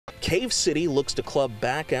Cave City looks to club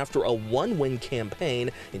back after a one-win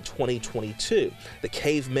campaign in 2022. The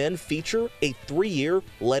Cavemen feature a 3-year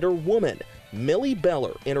letter woman. Millie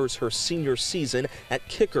Beller enters her senior season at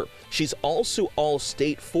kicker. She's also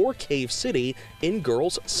All-State for Cave City in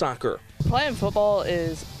girls soccer. Playing football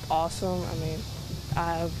is awesome. I mean,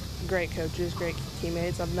 I have great coaches, great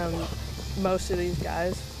teammates. I've known most of these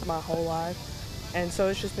guys my whole life, and so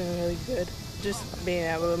it's just been really good. Just being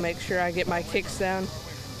able to make sure I get my kicks down,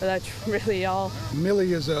 but that's really all.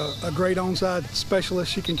 Millie is a great onside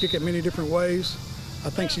specialist. She can kick it many different ways. I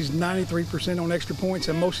think she's 93% on extra points,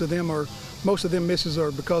 and most of them misses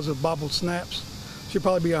are because of bobbled snaps. She'd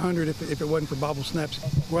probably be 100 if it wasn't for bobbled snaps.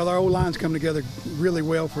 Well, our O-lines come together really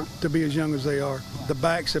well to be as young as they are. The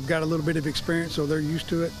backs have got a little bit of experience, so they're used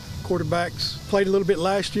to it. Quarterbacks played a little bit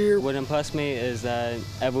last year. What impressed me is that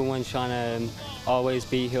everyone's trying to always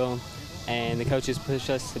be here, and the coaches push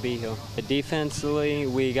us to be here. But defensively,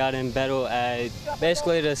 we got in battle at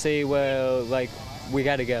basically to see where we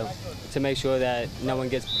got to go to make sure that no one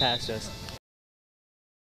gets past us.